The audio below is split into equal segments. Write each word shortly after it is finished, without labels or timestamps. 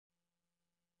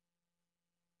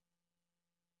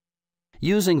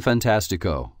Using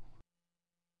Fantastico.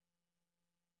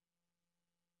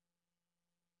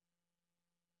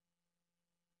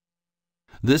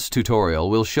 This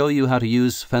tutorial will show you how to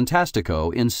use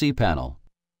Fantastico in cPanel.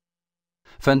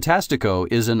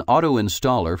 Fantastico is an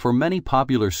auto-installer for many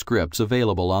popular scripts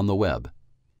available on the web.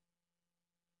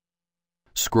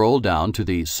 Scroll down to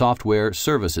the Software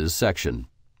Services section.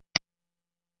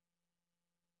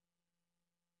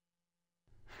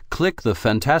 Click the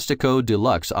Fantastico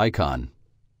Deluxe icon.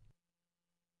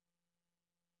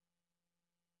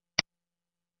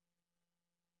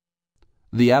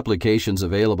 The applications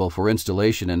available for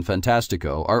installation in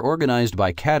Fantastico are organized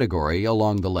by category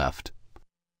along the left.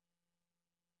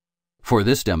 For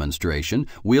this demonstration,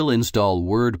 we'll install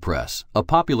Wordpress, a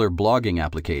popular blogging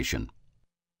application.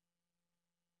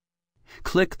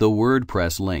 Click the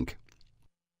Wordpress link.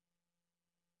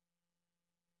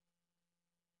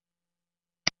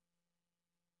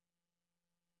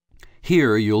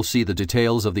 Here you'll see the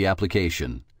details of the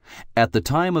application. At the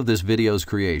time of this video's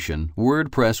creation,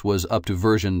 WordPress was up to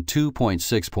version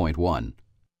 2.6.1.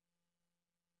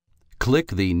 Click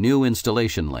the New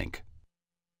Installation link.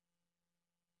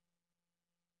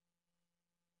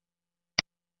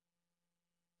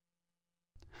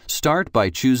 Start by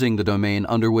choosing the domain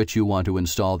under which you want to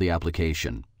install the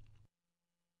application.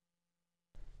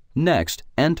 Next,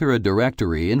 enter a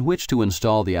directory in which to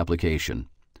install the application.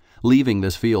 Leaving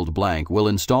this field blank will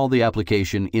install the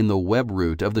application in the web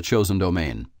root of the chosen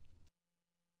domain.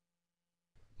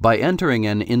 By entering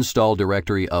an install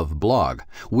directory of blog,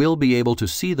 we'll be able to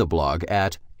see the blog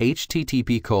at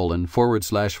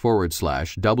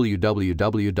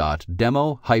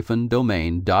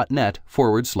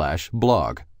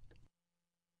http://www.demo-domain.net/blog.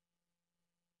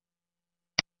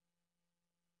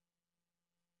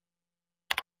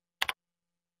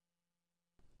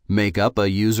 Make up a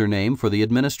username for the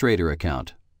administrator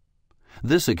account.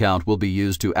 This account will be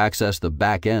used to access the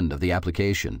back end of the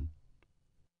application.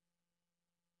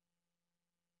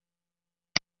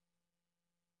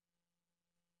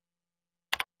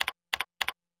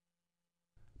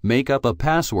 Make up a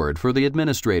password for the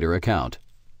administrator account.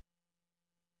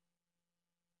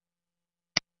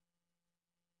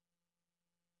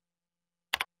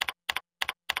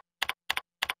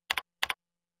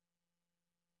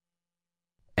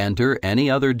 Enter any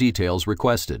other details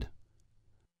requested.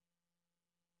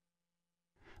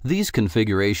 These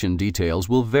configuration details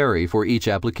will vary for each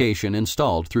application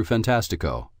installed through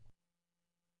Fantastico.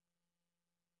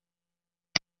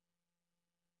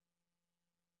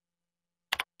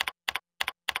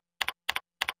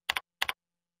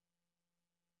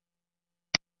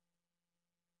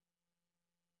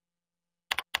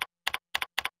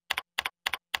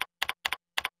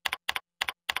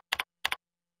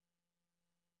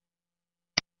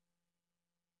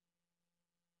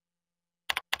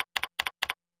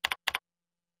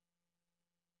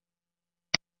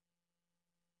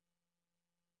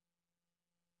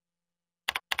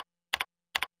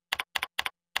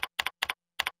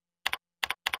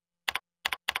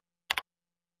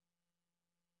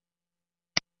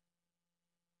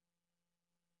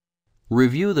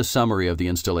 Review the summary of the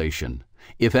installation.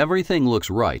 If everything looks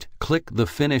right, click the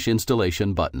Finish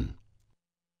Installation button.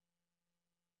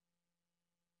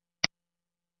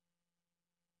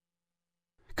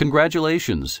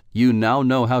 Congratulations! You now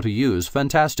know how to use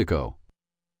Fantastico.